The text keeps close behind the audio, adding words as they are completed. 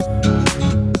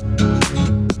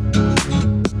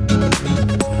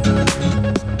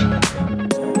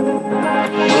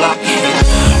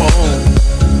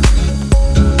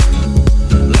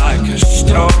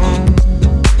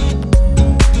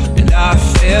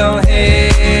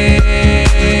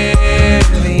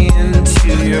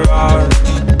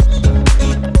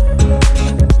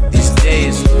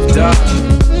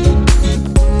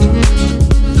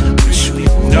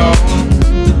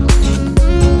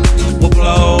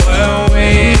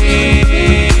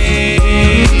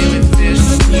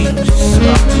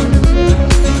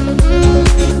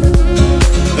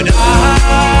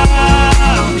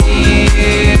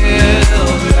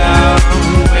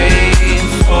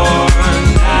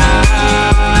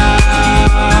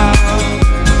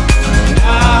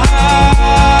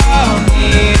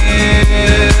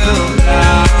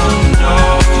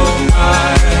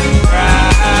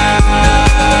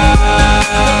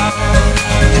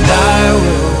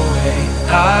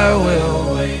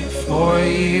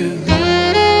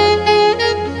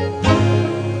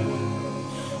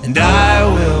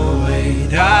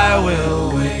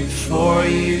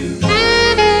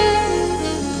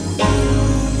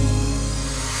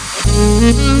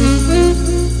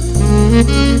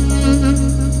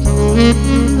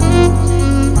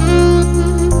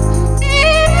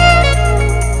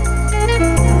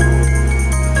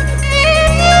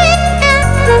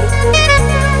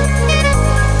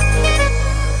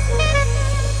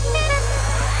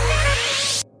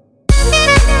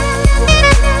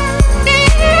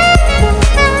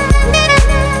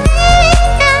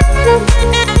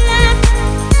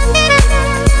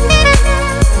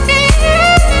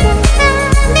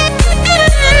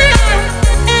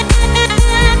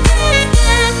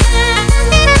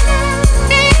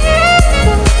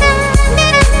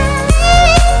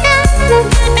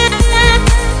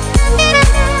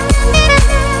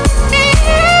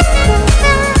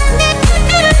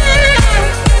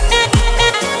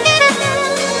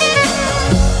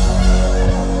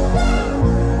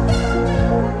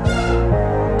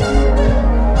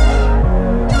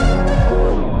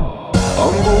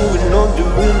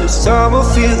Time I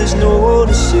feel there's no one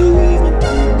to save me.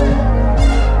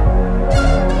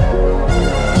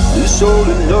 This all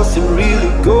and nothing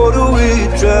really got away,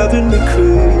 driving me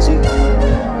crazy.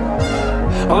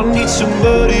 I need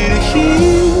somebody to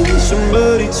hear,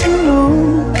 somebody to know,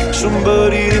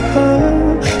 somebody to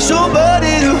have,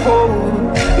 somebody to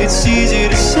hold. It's easy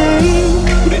to say,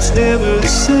 but it's never the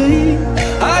same.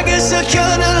 I guess I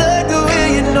kinda like the way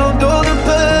you numbed all the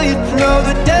pain. Now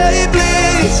the day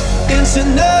bleeds into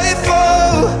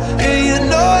nightfall, and you're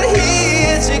not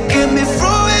here to get me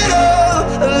through it all.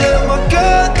 I let my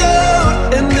guard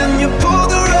down, and then you pulled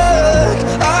the rug.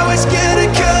 I was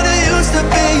getting kinda used to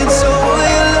being someone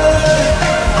you love.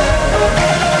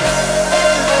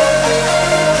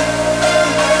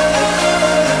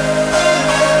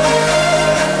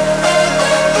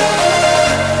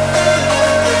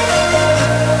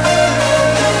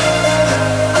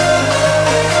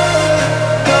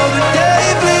 Now the day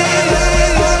bleeds,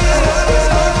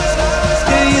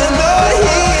 and you're not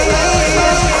here.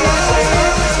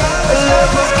 I let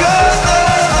my guard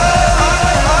down.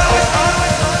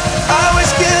 I was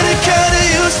getting kinda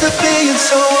used to being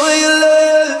someone you love.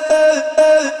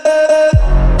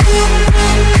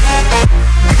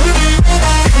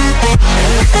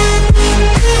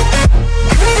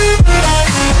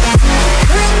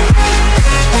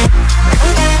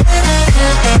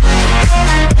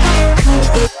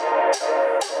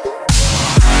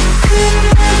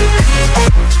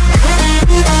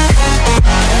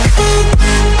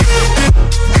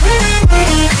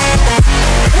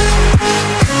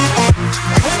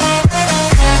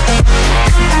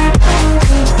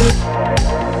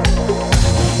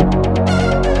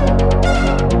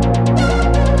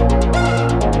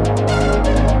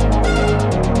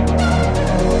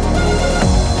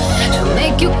 She'll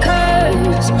make you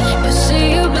curse, but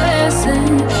see a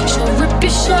blessing. She'll rip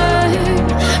your shirt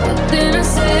within a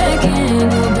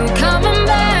second. You'll be coming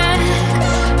back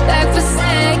for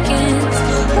seconds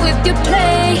with your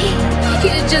play.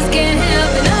 You just can't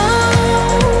help it.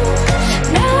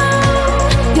 No,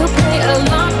 you'll play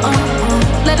along.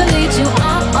 Let her lead you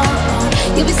on.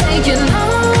 You'll be saying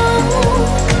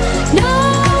no,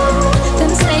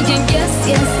 then saying yes,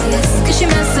 'cause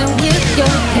you're messing with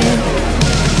your head.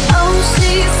 Oh,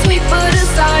 she's sweet but a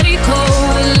psycho,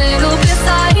 a little bit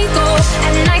psycho.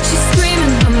 At night she's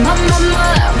screaming, my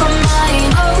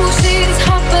mind. Oh, she's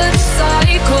hot but a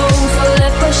psycho, full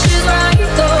of she's right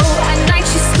though. At night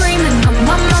she's screaming,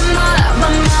 my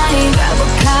mind. Grab a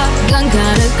cop, gun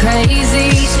kinda crazy.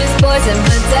 She's poison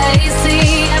but tasty,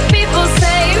 and people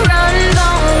say run,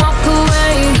 don't walk away.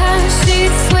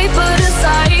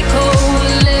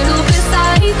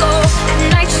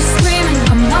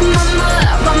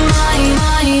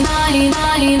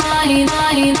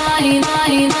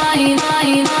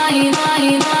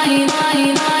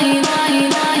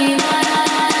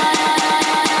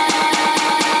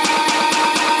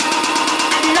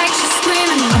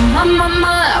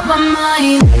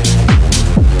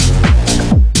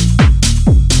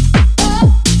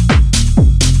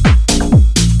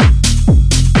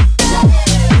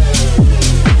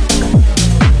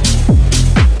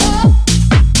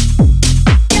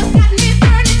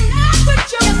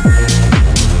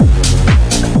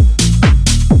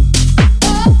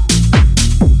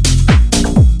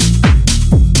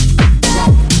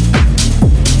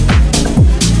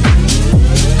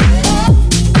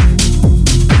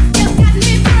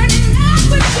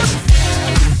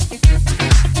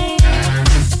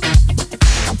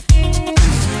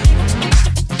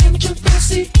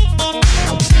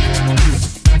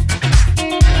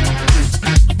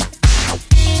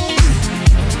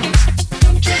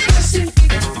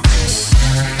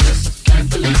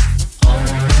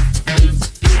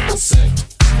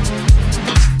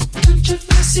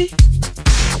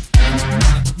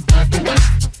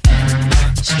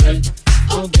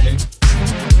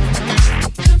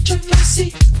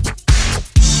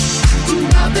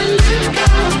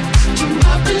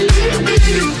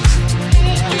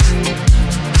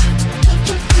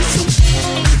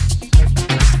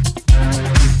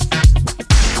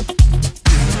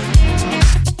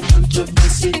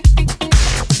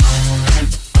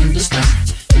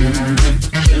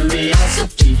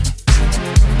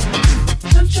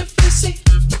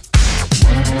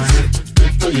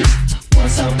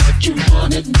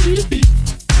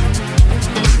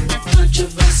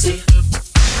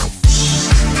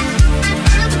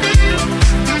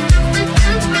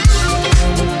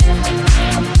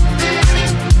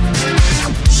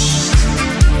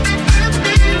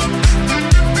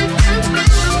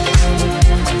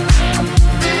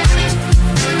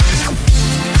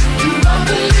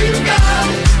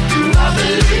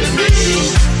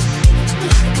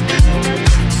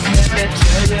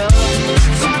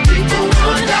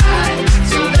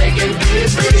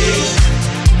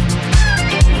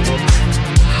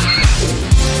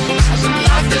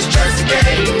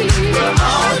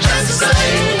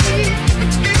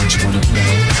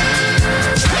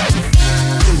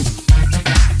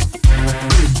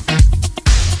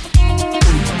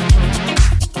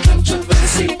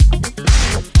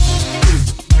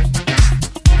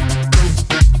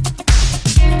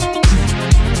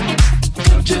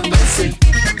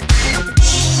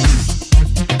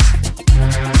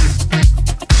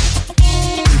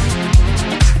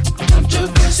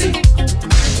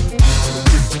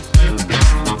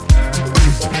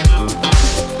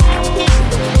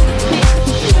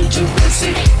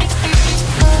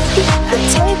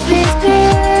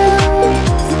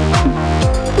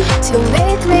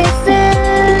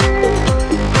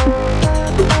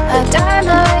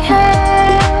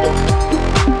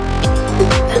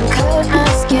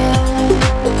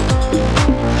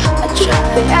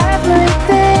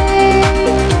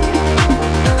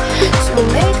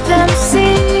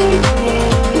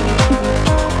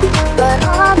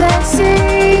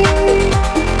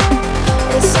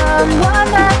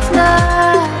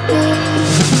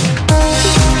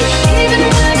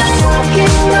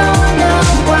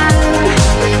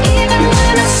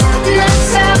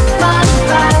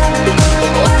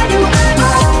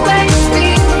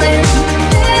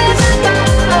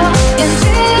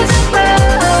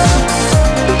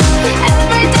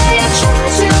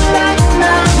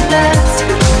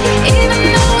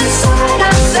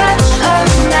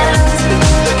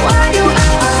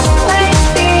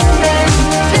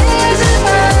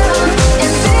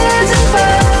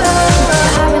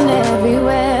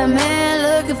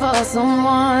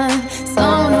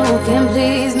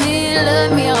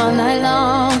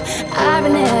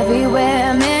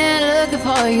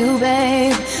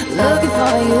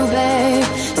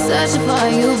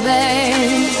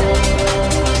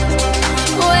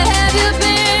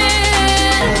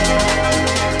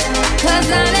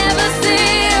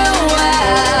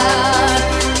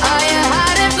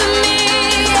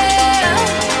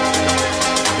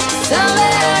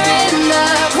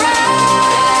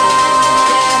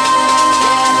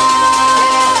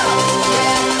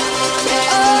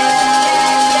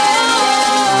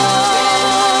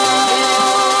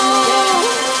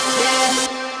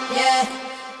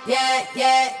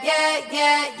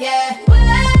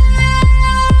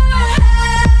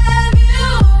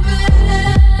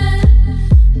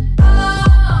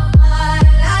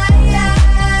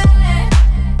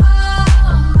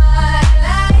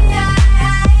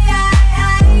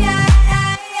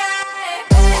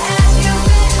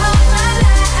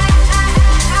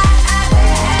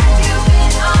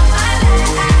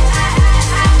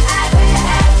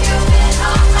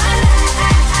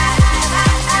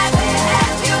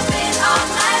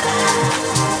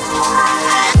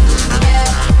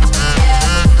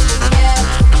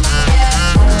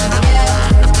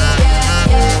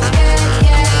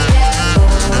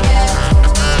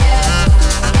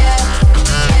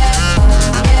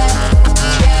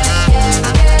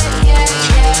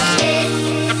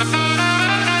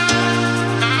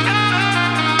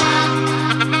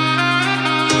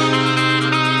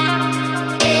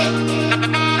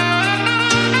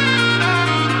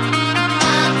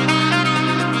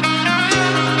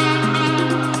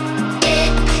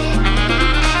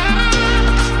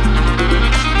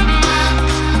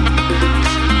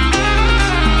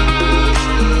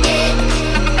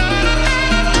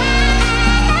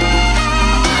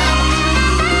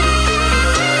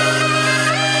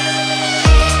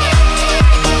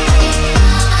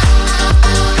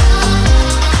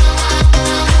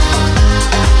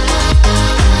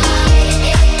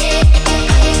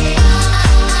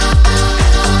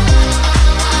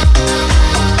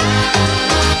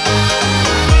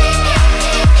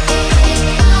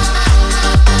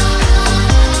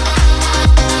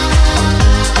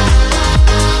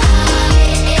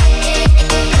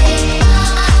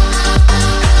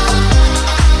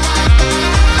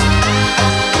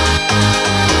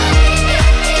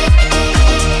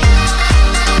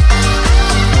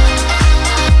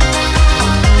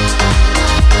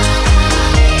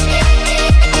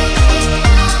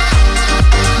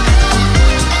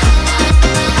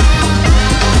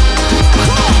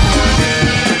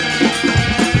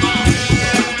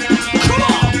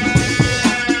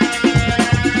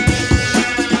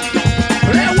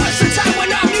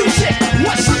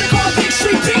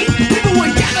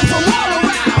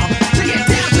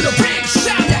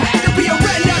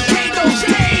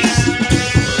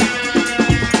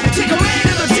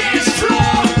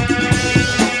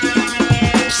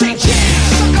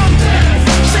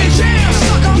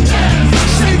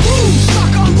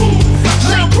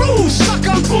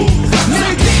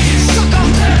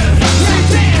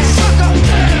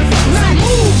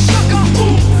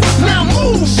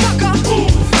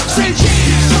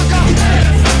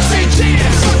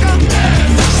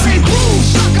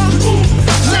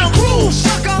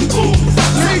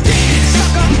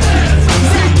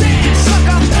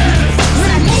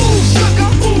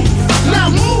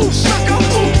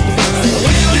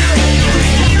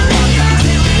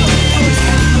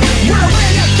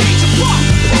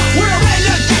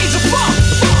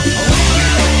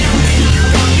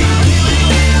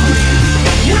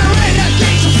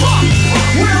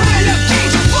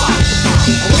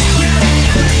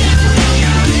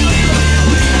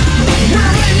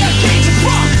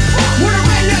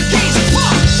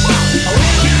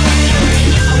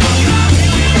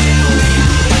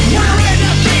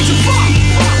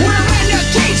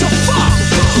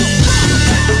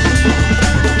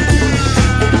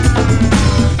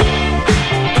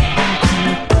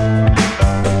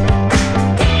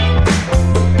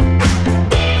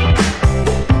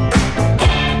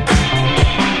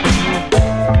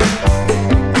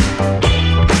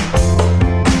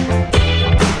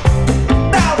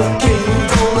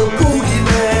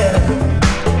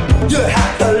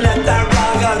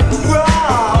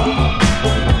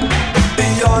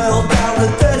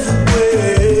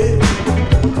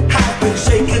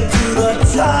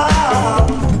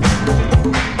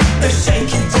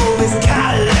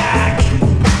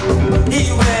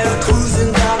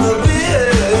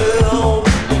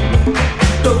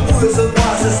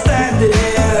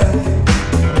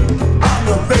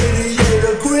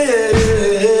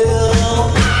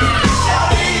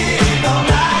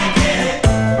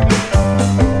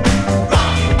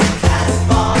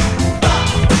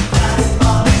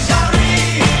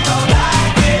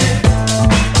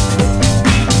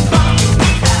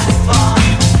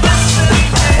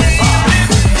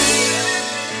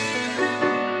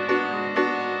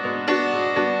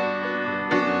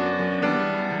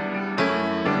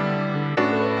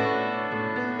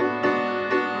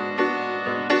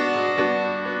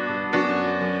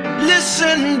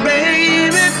 Listen,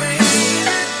 baby.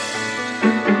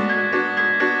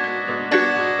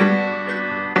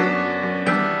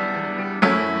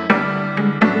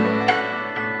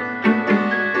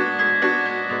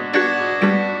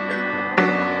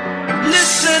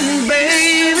 Listen,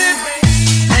 baby.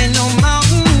 Ain't no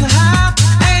mountain high,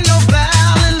 ain't no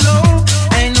valley low,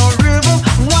 ain't no river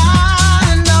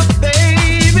wide enough,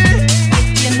 baby. If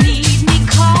you need me,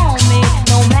 call me.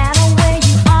 No matter where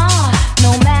you are,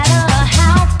 no matter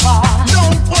how far.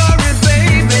 Don't worry.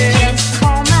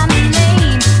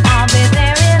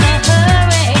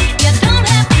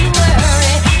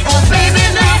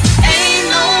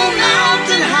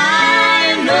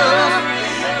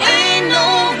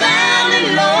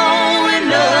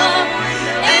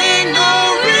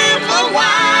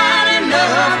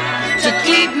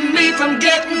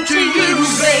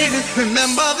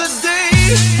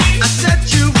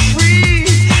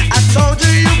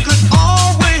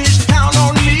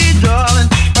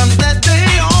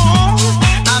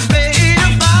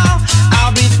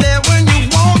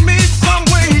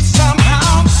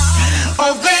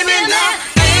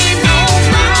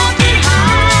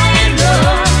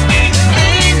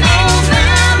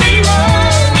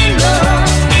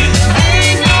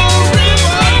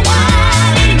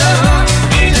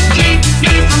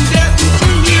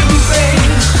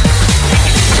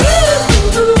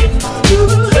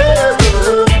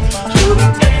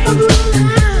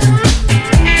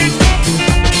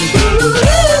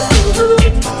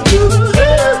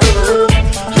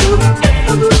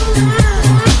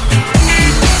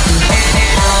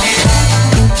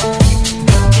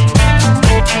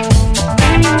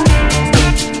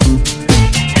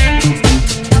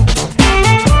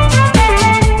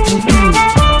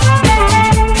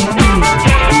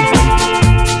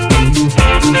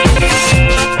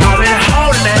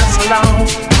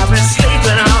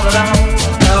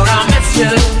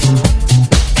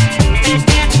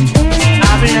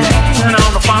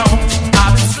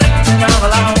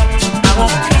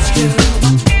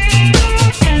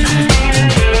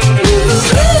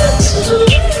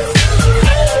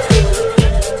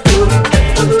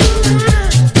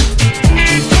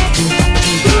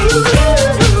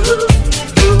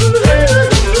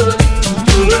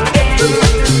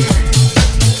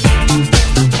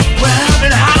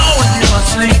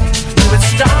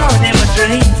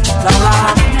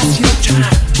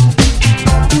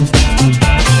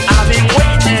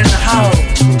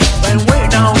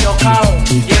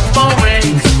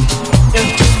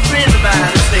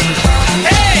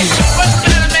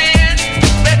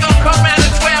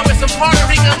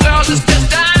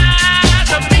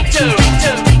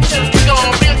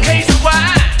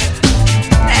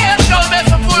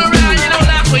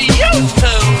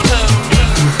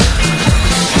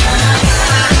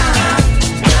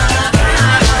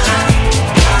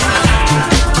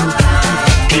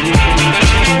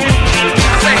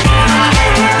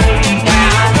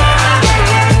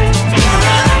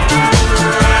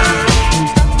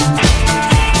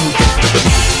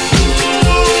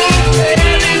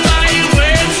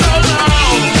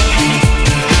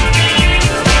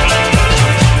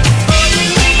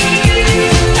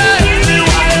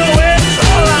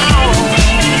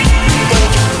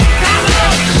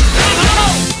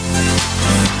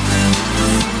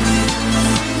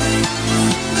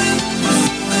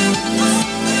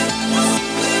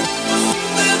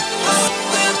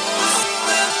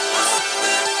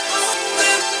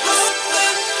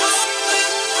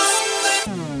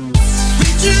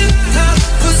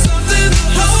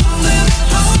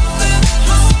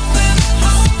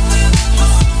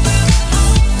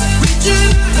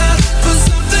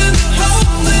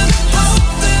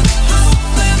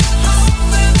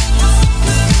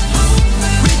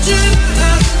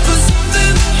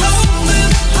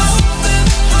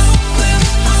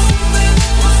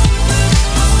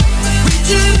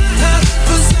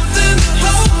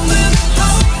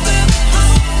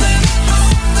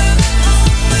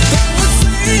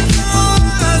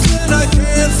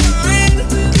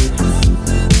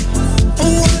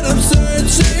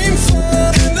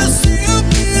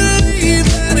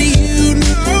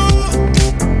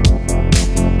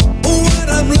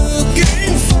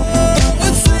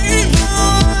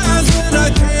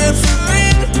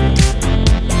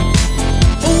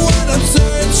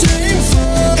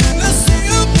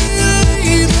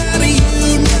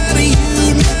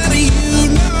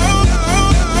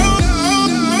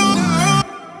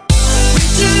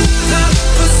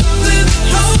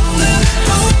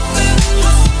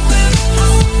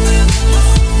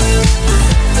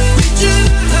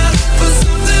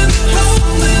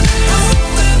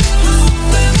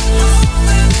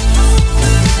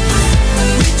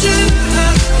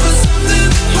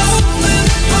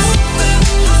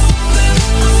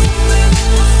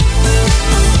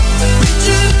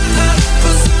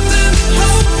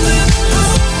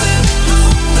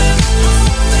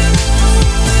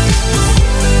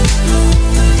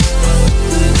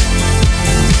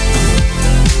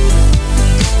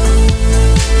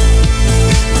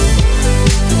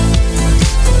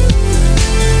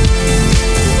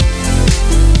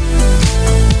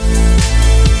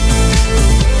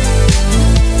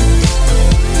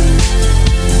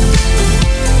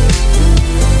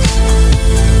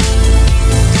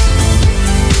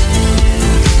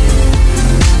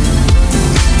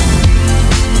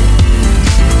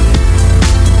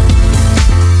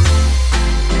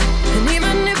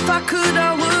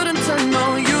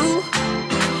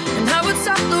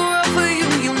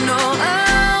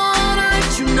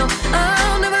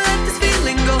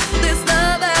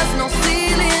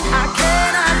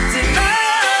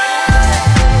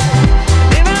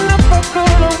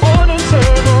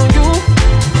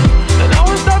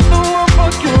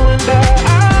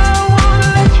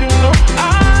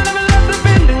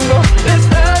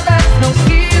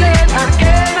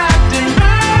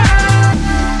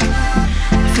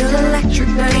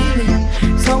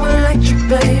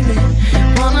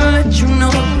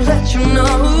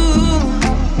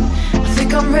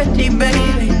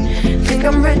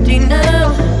 think I'm ready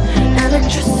now.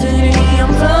 Electricity,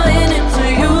 I'm flying into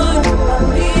you.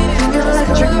 Think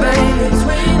electric, baby,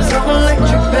 so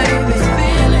electric, baby.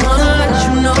 Wanna let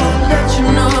you know, let you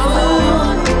know.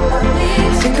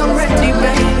 Think I'm ready,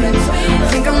 baby,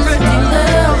 think I'm ready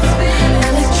now.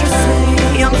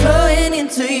 Electricity, I'm flying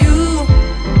into you.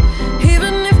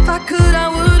 Even if I could, I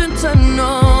wouldn't turn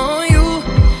on you,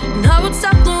 and I would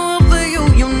stop the world for you,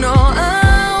 you know.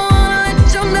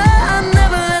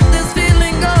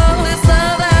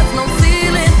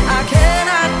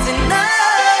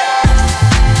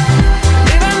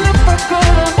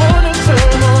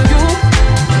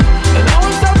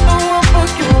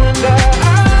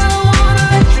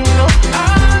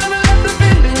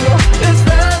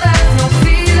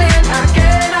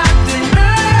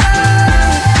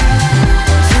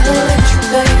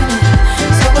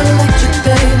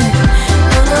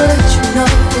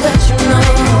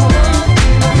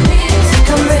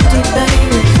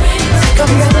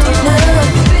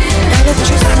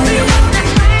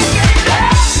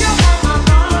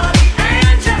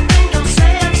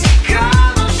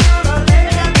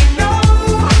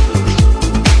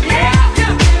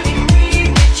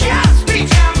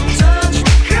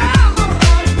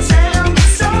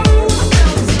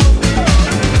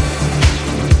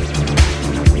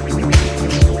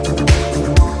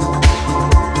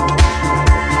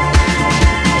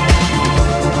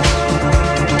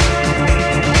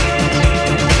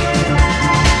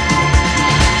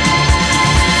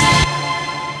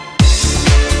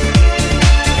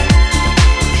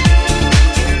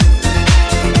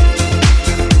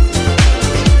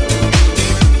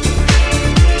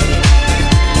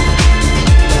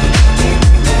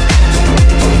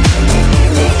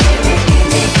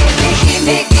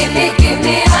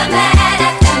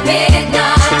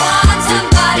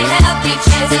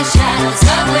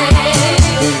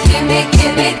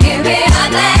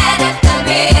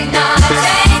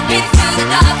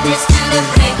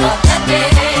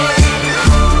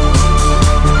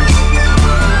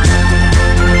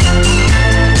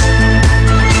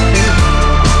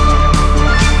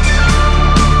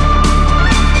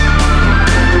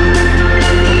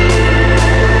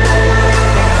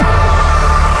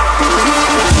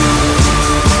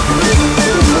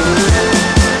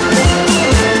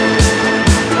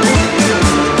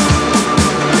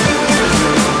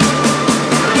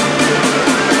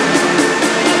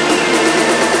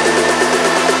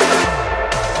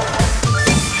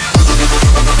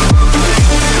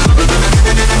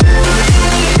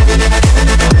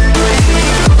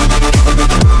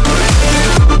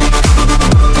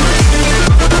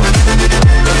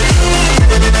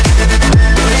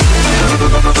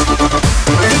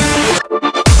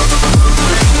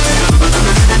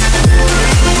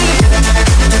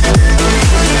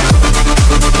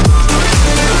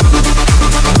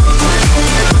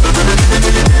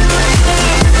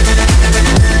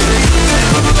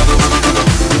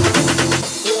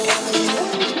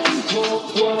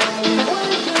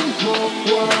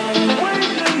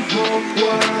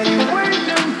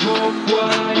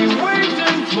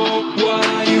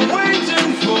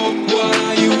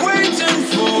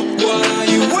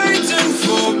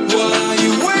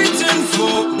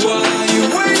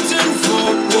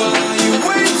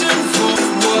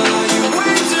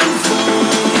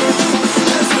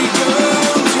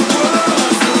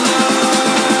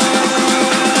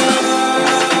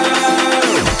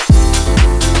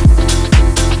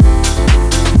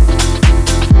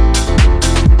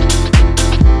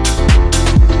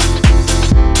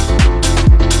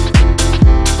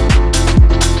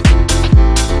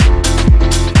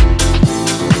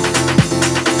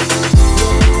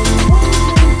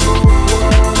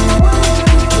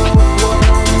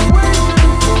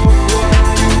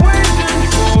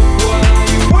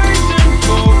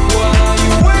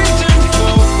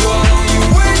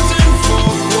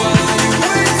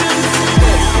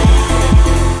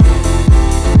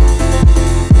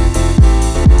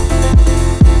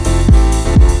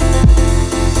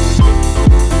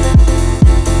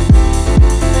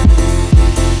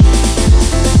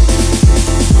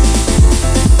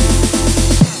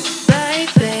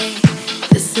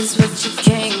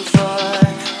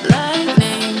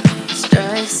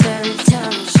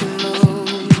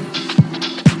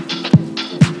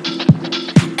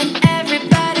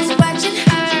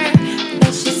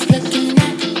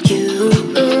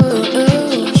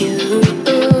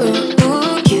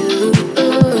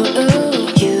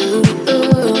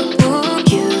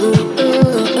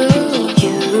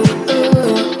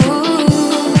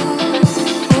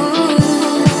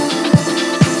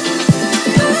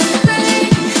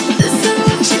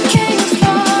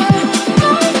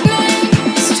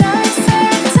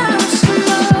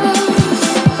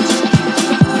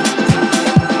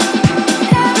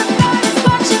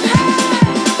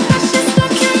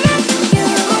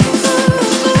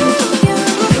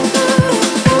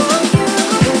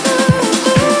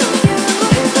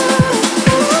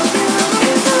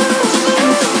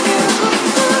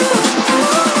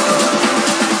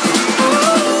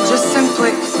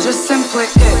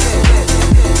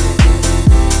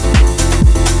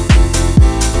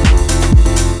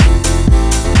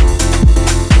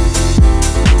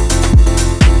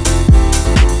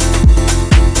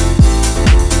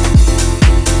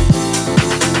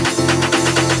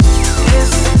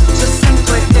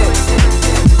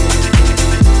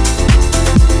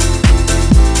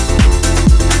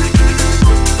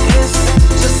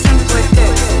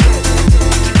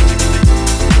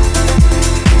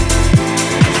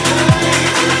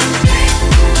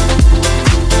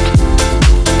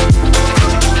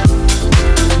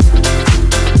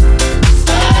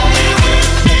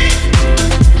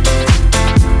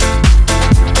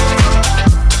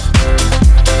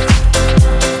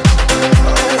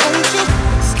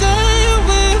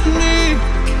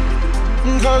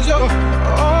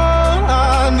 all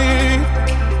I need.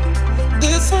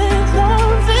 This ain't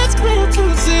love, it's clear to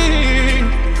see.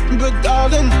 But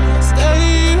darling,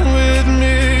 stay with me.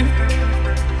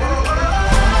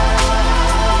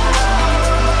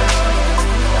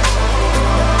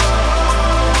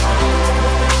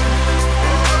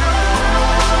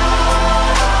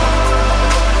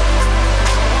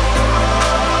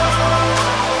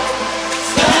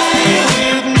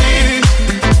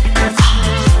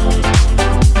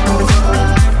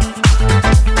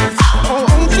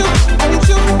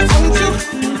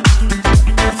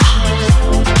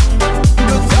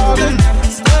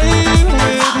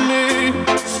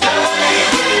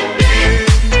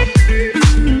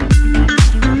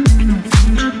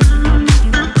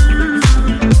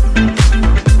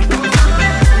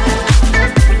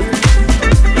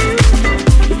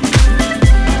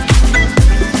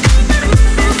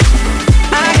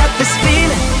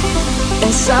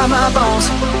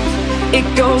 It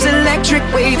goes electric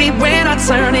wavy when I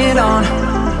turn it on.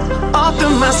 All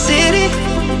through my city,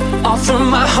 all through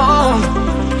my home.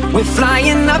 We're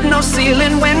flying up, no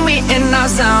ceiling when we in our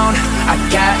zone. I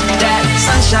got that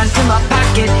sunshine in my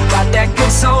pocket, got that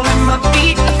good soul in my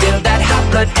feet. I feel that hot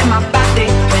blood in my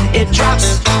body when it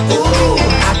drops. Ooh,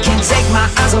 I can't take my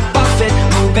eyes off it,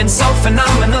 moving so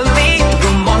phenomenally.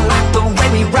 Room on like the way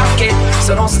we rock it,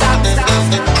 so don't stop.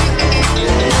 Nothing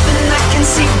I can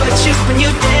see but you when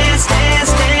you dance,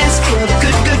 dance, dance. Feel the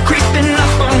good, good creeping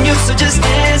up on you, so just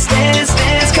dance, dance,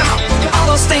 dance. Come on, all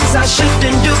those things I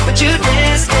shouldn't do, but you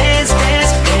dance, dance,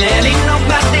 dance. And ain't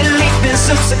nobody leaving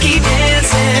soon, so keep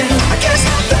dancing. I can't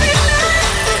stop the feeling,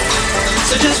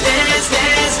 so just dance,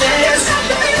 dance, dance.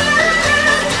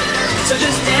 So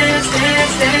just dance,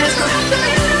 dance, dance.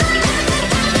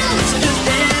 So just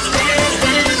dance, dance,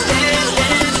 dance, dance,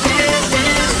 dance, dance,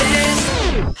 dance, dance.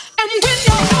 And you hit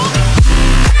your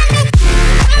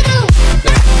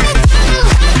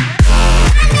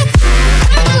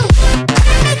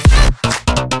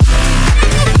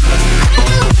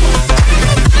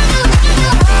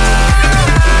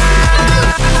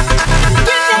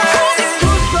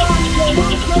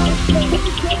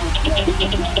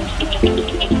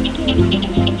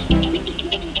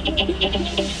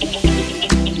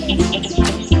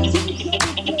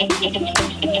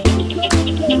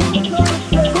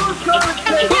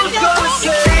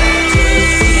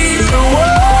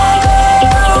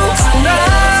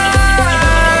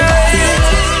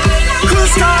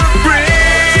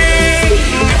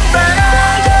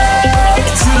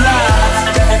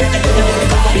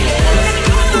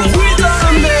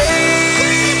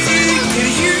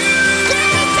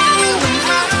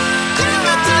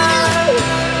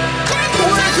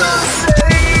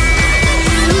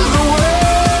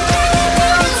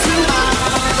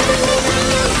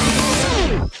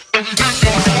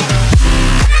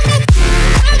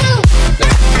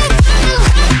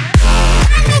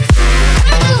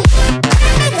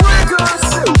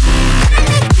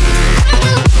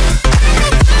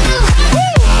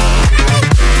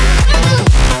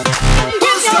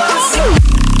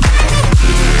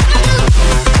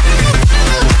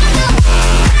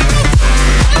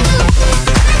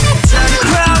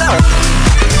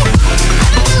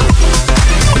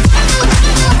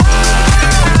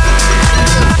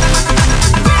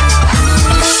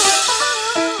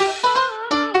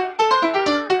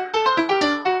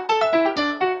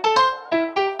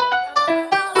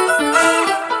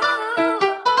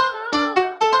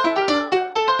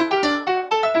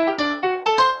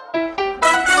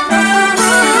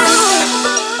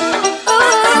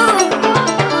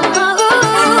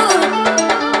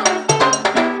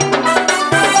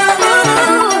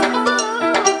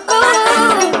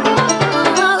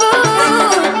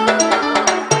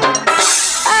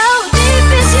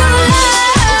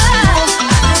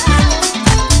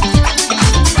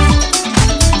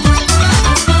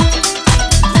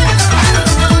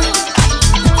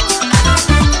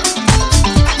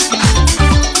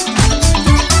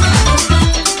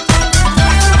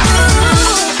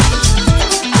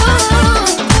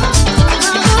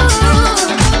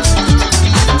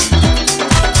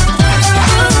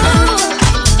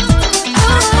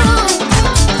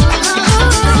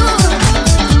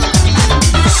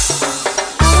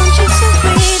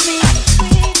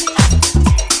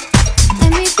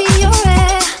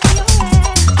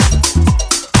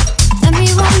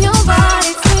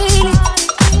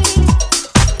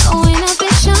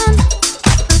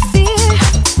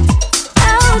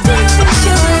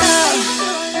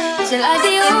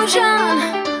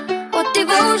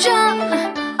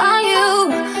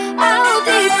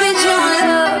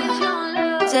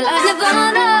till I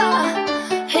Nirvana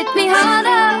hit me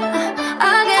harder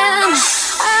again.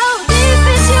 How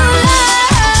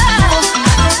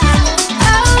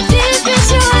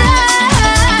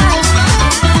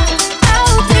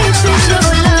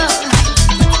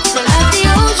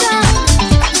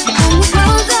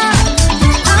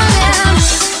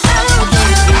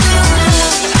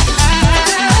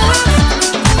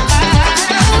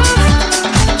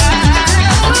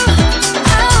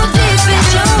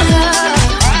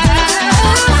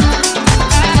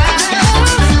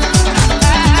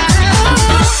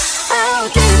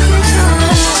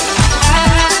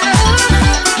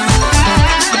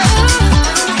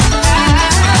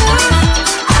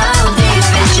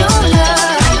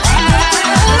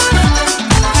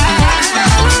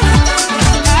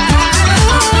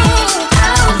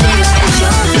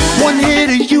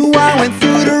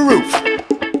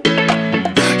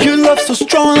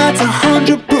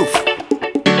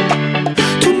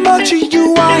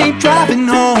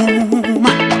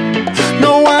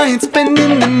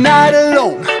Sitting in the night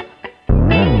alone.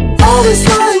 All this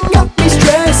lying got me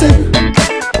stressing.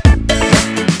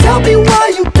 Tell me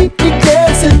why you keep me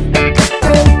guessing.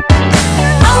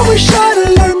 I wish I'd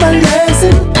learned my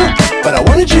lesson, but I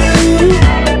wanted you.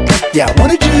 Yeah, I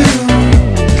wanted you.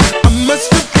 I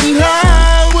must have been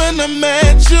high when I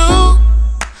met you.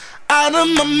 Out of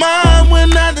my mind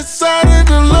when I decided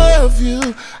to love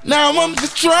you. Now I'm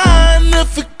just trying to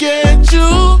forget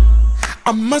you.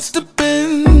 I must have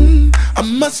been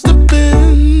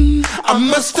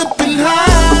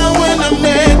high when I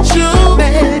met you.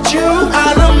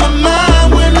 Out of my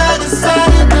mind when I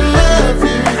decided to love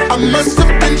you. I must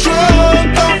have been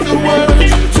drunk off your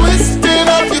words, twisted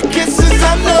off your kisses.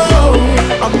 I know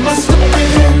I must have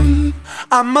been.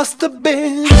 I must have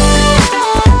been.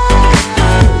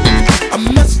 I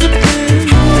must have been.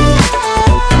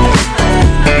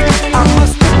 I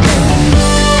must have been.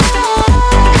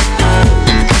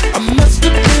 I must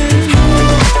have been.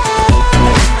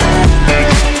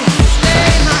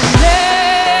 Stay my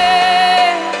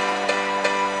head,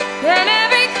 and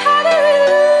every color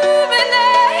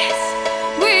illuminates.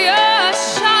 We are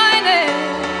shining,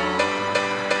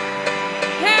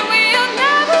 and we'll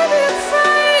never be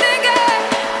afraid again.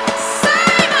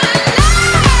 Save my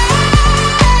life,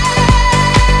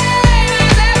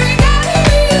 and every color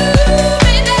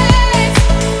illuminates.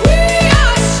 We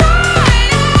are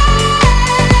shining,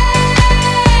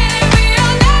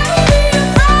 we'll never be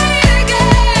afraid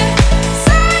again.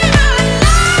 Save my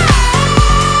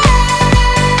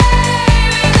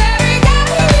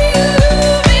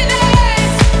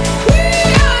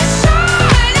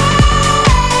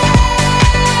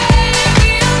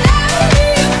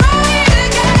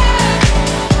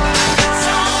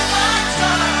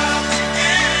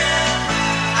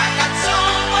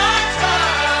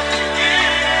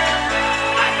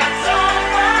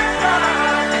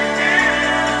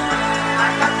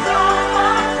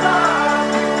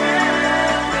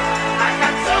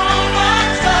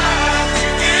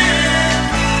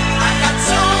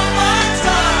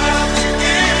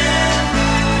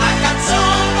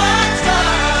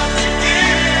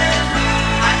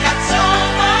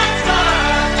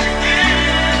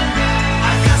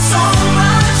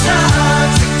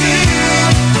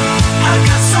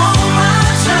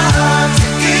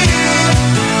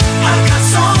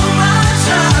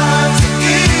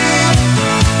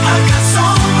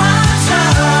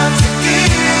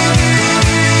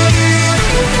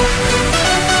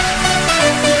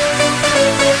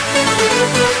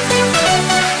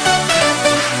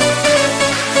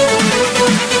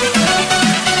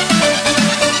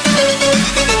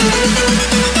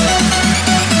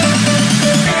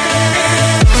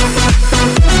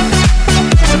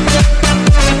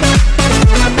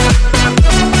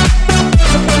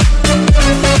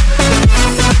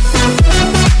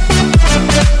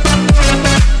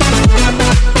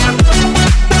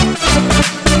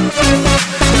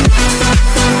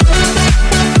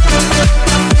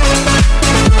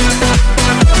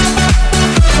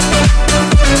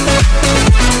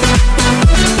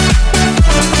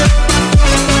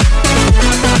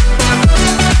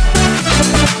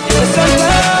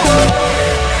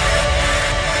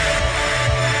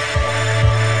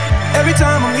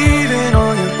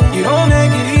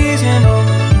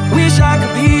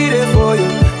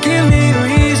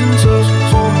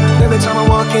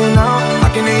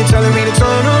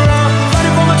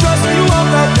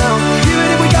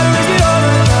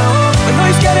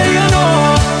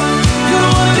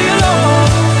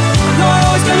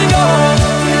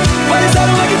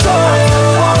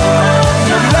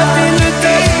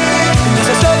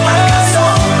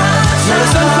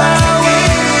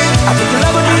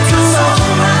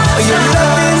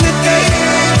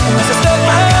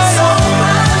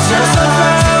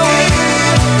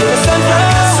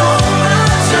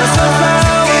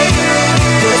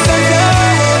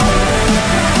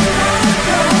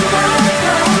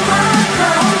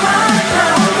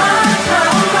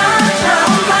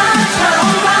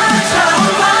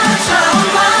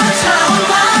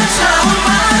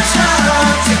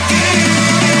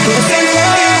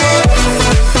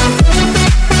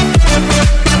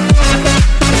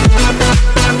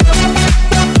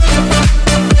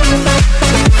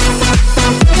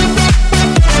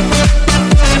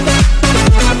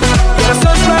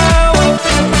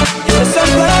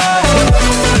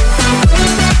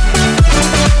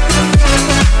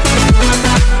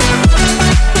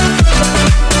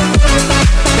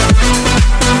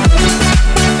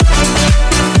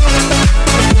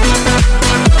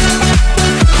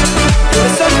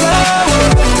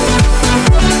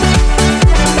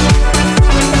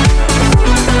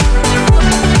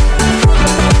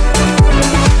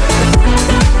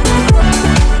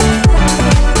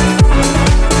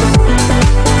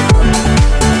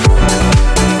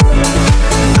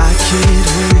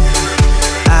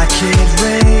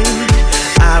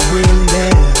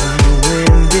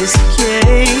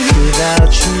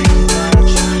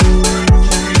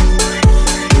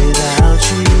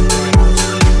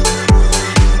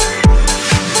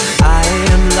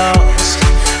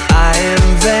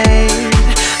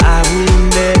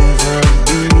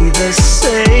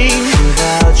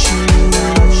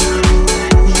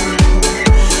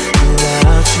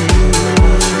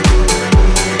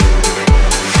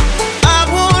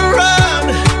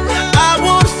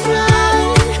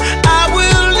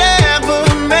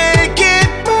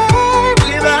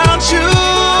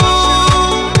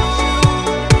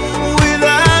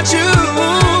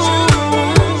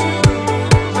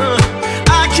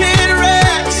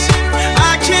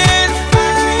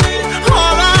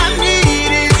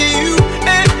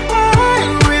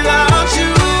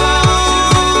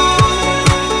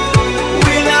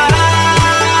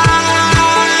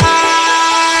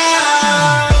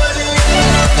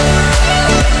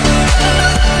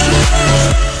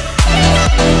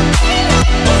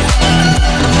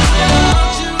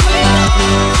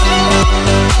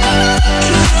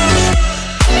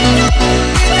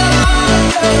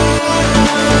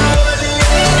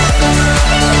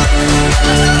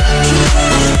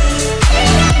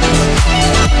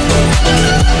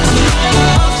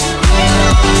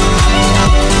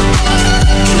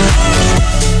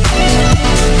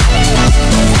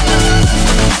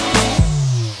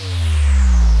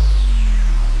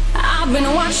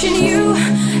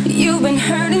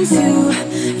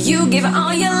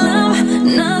love,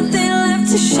 nothing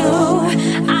left to show.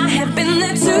 I have been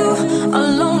there too,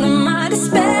 alone in my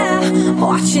despair,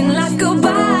 watching life go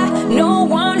by, no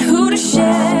one who to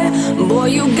share. Boy,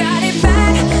 you got it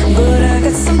bad, but I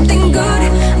got something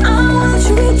good. I want to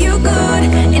treat you good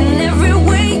in every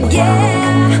way,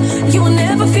 yeah. You will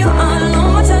never feel alone.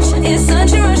 My touch is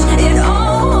such a rush, it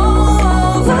overflows.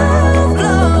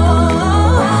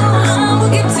 I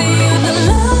will give to you the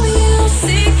love you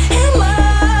seek and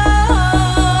more.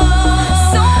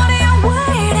 So what are you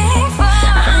waiting for?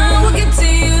 I will give to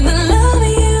you the love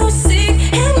you seek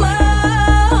and more.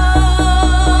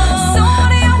 So what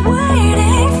are you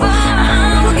waiting for?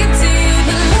 I will give to you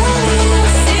the love you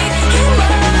seek and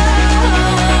more.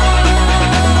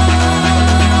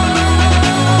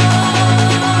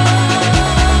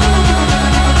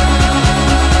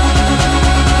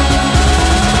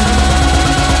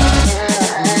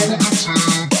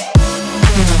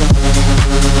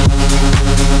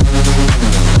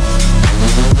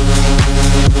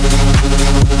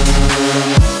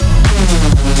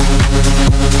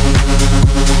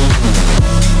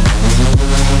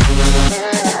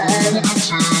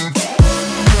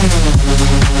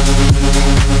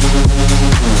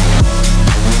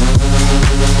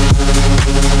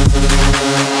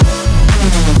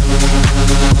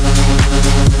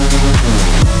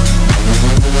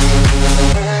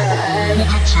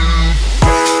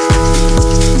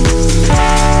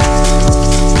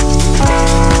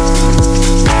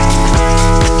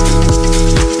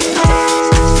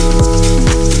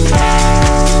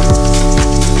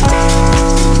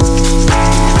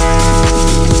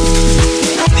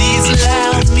 Please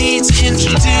allow me to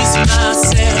introduce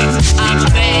myself. I'm a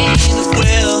man of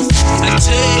wealth and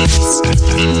taste.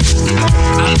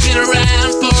 I've been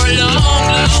around for a long,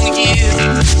 long year.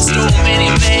 So many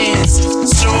man's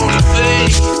soul of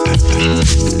faith.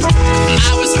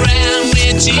 I was around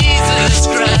when Jesus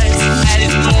Christ had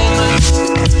his moments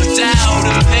of doubt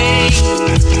and pain.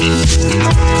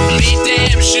 Be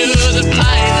damn sure that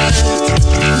Pilate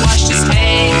washed his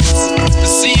hands and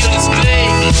sealed his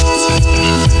face.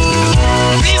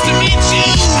 Pleased to meet you.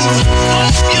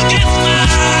 Hope you get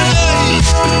mine.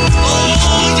 Oh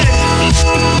yeah.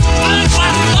 But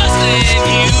what's worse than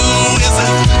you is the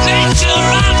nature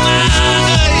of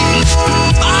mine.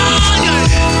 Oh yeah.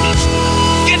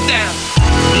 Get down.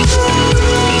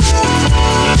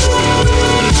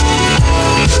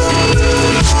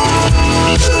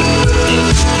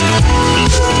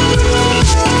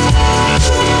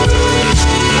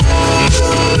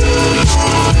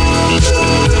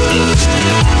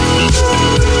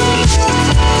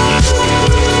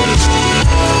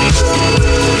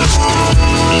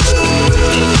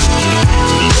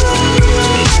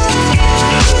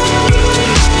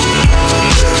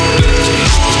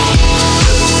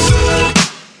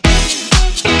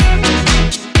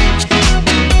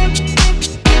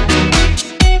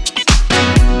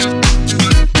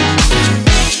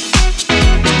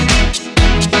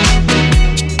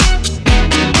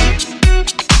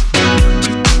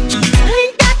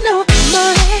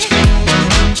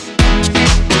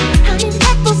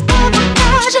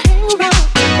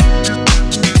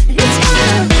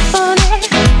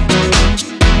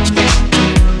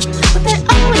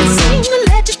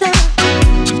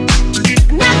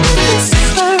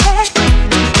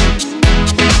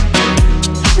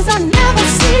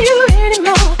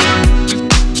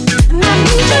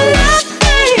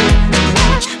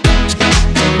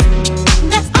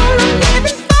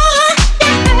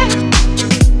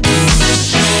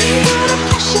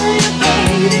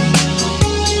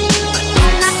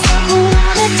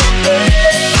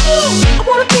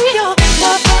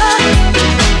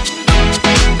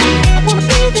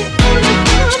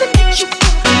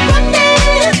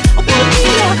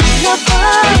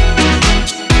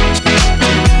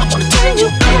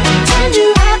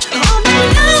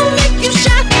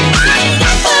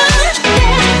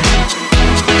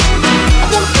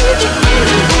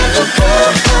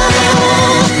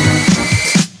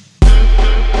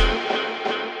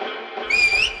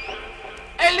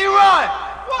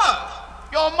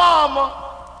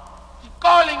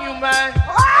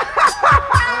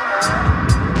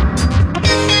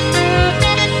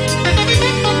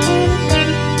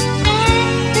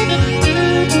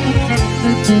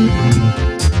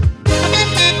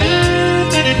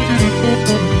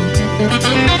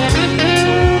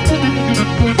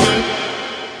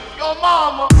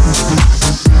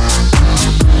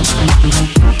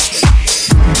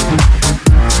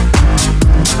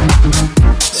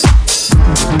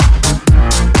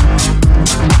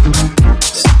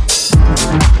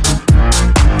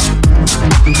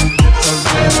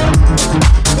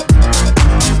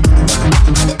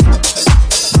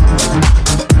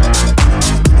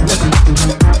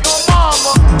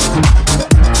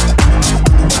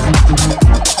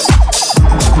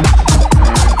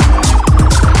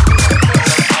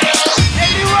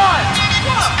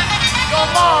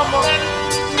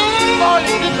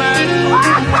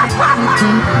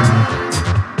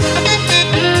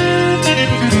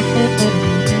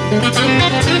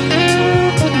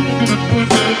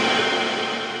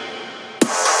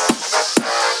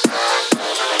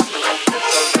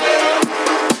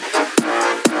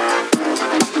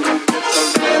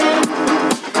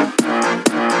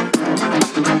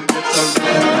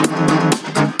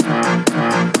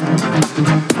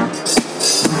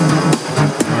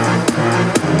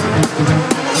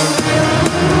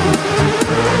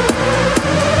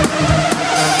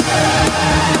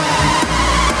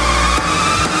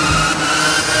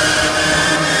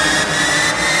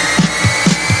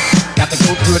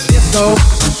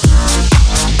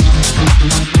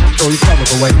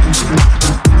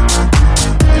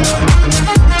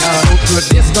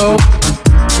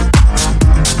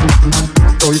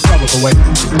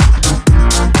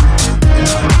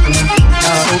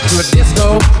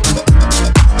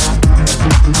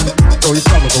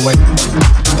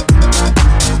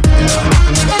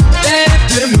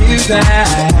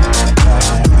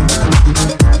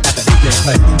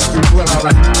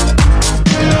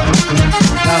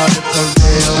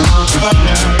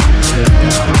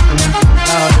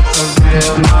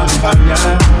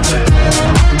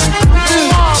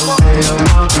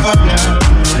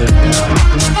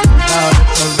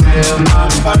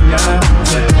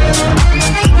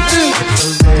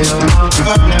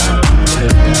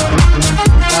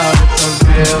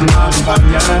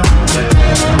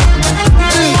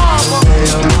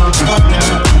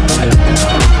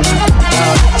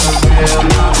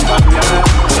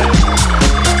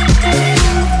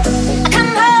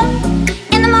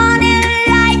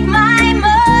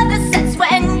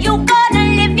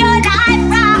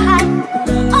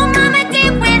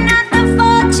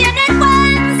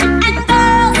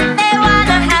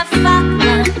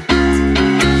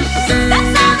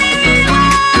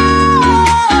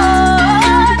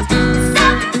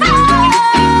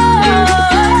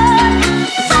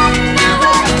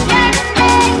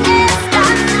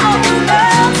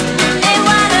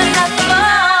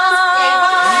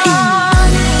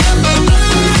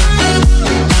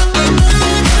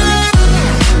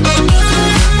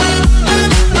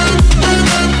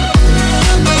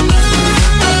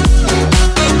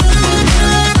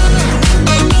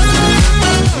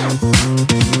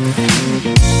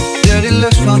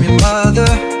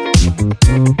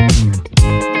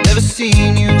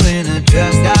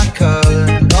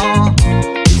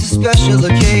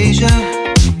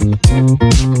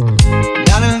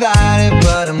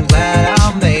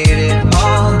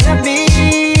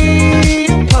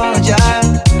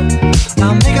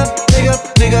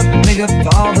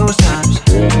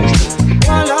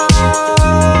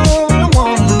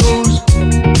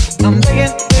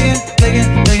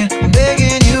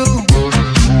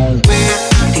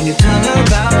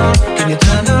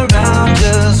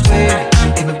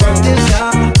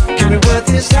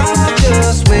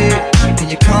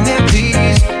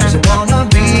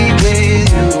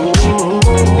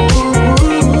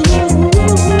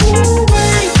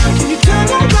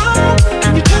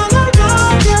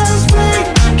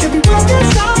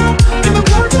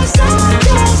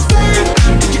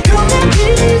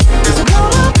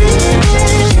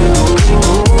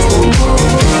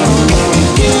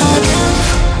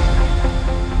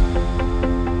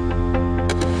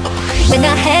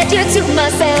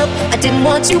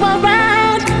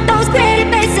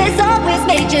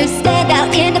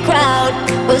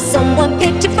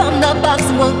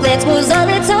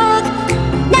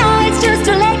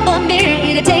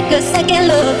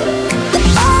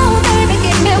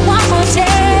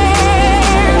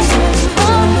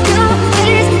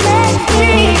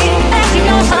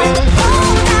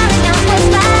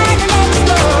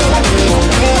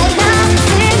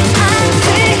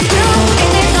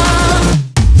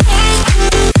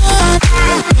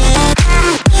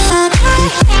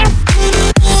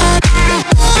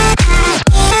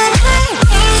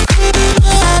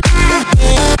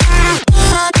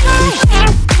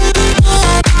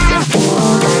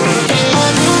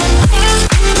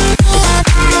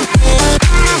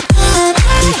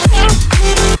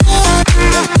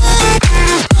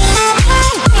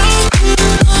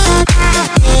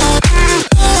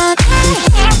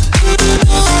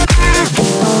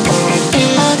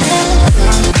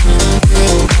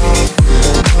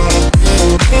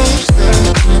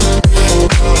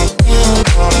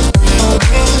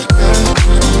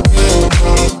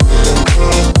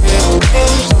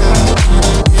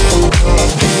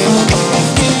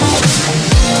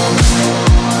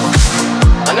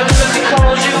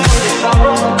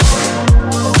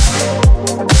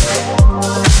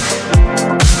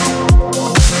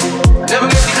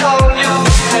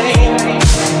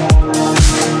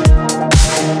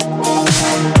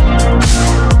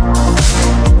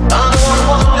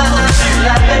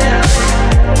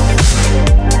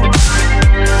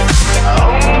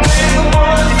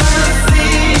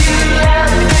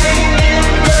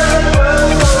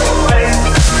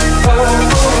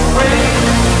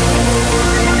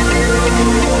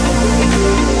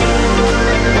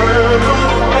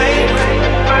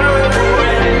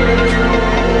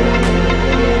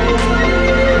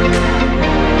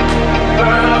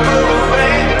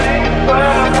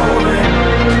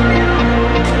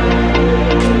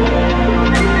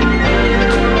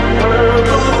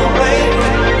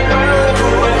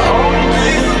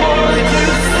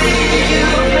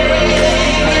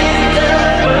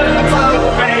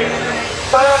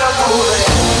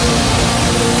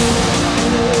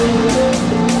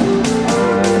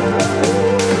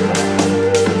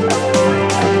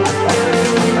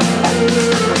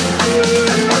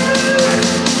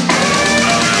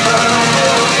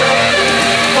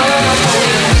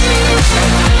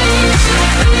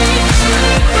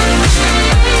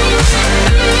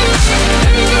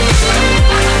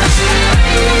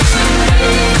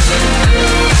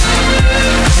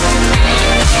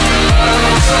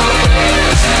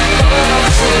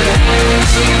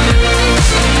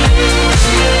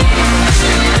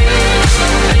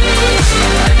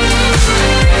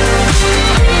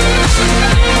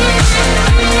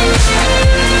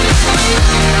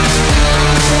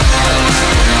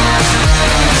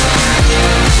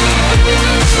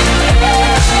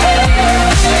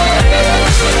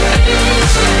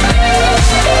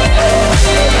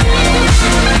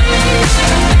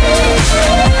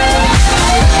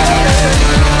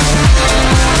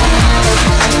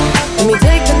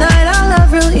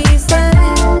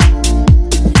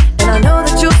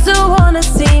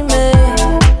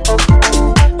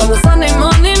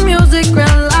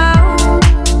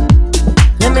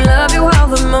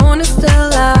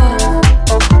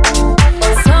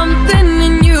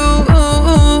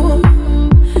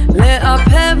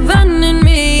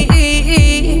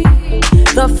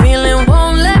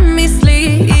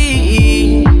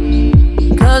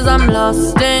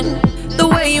 lost in the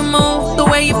way you move, the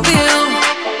way you feel.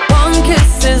 One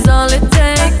kiss is all it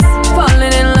takes.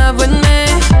 Falling in love with me.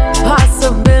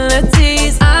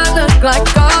 Possibilities, I look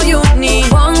like all you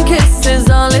need. One kiss is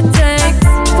all it takes.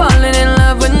 Falling in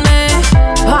love with me.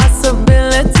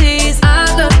 Possibilities, I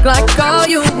look like all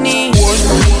you need.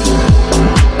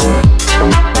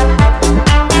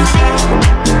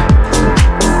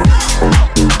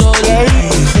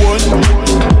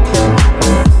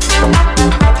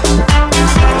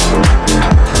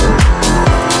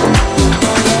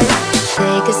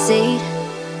 Take a seat,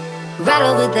 right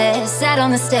over there. Sat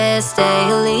on the stairs, stay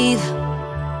or leave.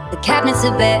 The cabinets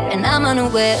are bare and I'm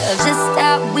unaware of just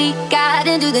how we got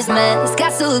into this mess.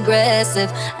 Got so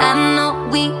aggressive, I know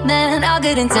we meant all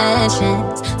good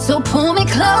intentions. So pull me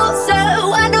closer,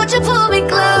 why don't you pull me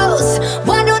close?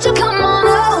 Why don't you come on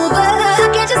over? I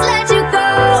can't just let you go.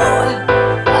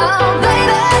 Oh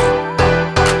baby,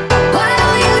 why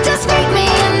don't you just meet me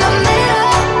in the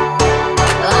middle?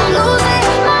 I'm losing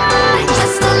my mind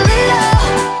just a little.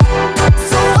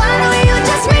 So why don't you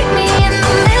just meet me in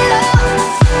the middle?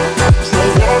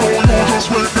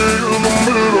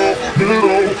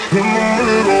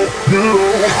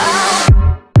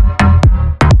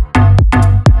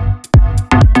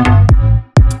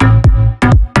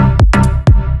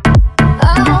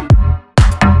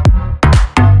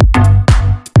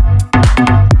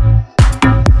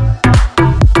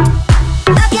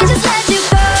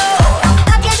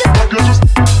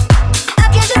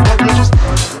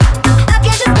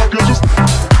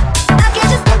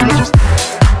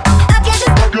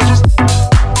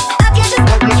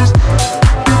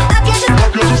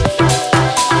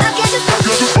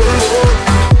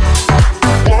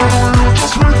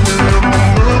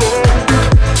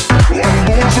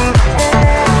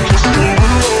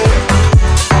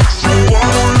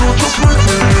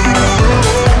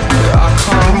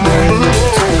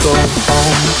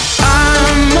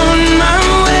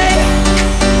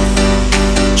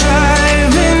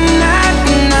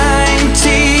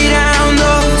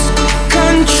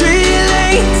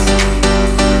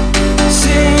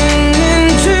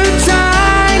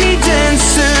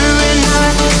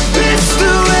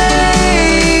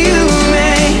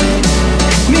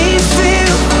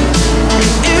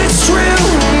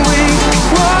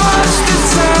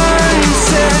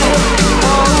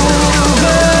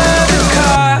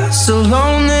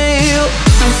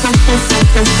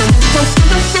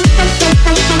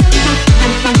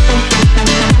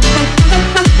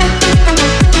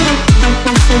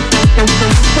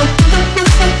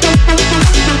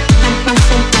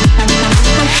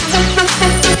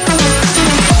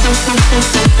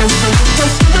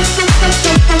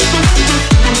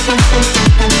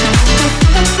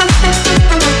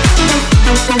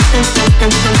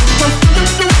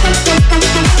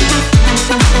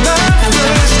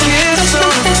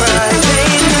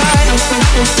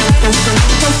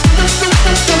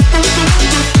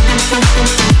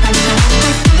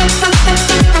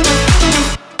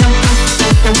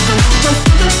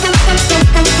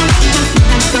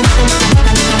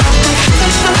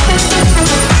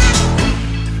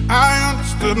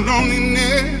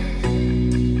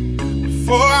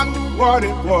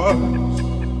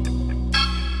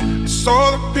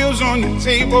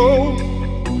 Table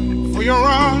for your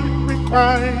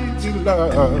unrequited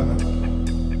love.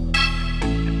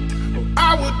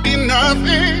 I would be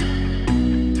nothing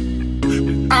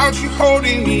without you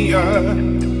holding me up.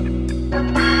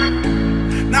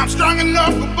 Now I'm strong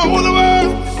enough for both of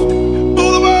us,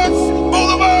 both of us,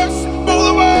 both of us, both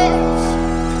of us.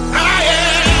 I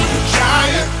am a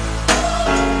giant.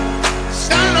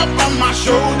 Stand up on my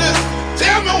shoulders,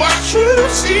 tell me what you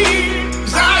see.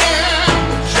 'Cause I am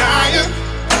a giant.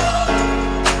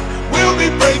 We'll be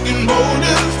breaking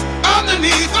boulders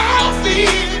underneath our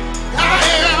feet. I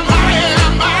am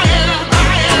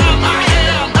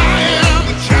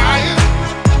a giant.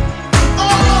 Oh,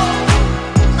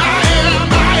 I am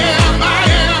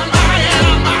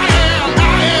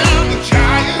a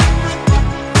giant.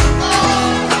 Oh.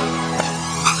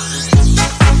 'Cause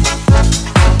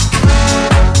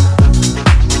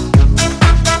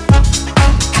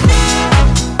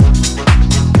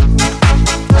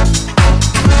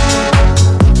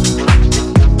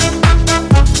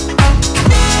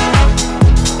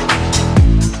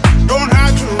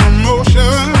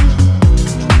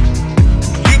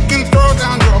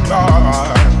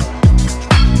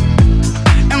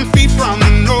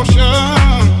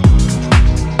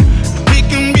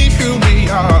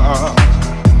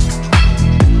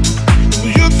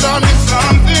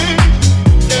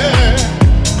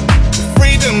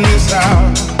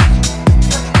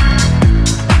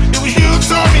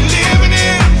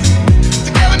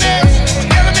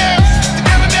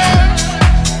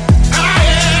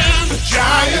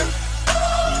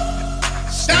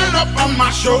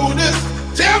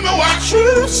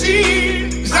see,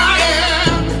 'cause I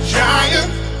am a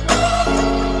giant.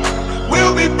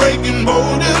 We'll be breaking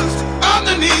boulders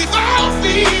underneath our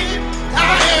feet.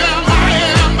 I am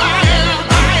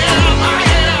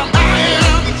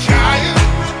the giant.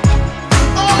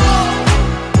 Oh,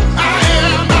 I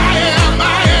am the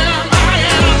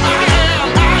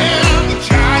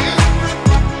giant.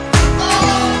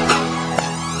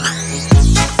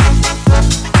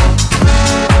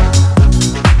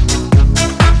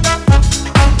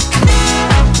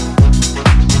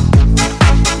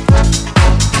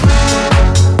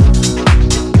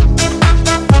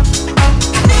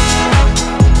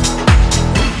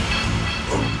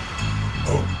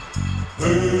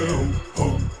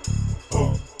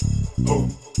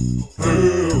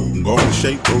 I'm gonna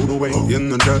shake, roll the weight in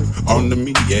the dirt under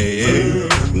me, yeah.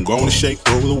 I'm gonna shake,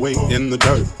 roll the weight in the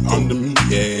dirt under me,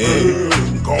 yeah.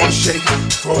 I'm gonna shake,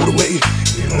 throw the weight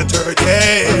in the dirt,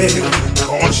 yeah.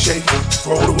 I'm gonna shake,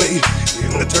 throw the weight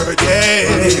in the dirt, yeah.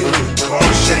 I'm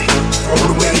gonna shake, throw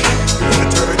the weight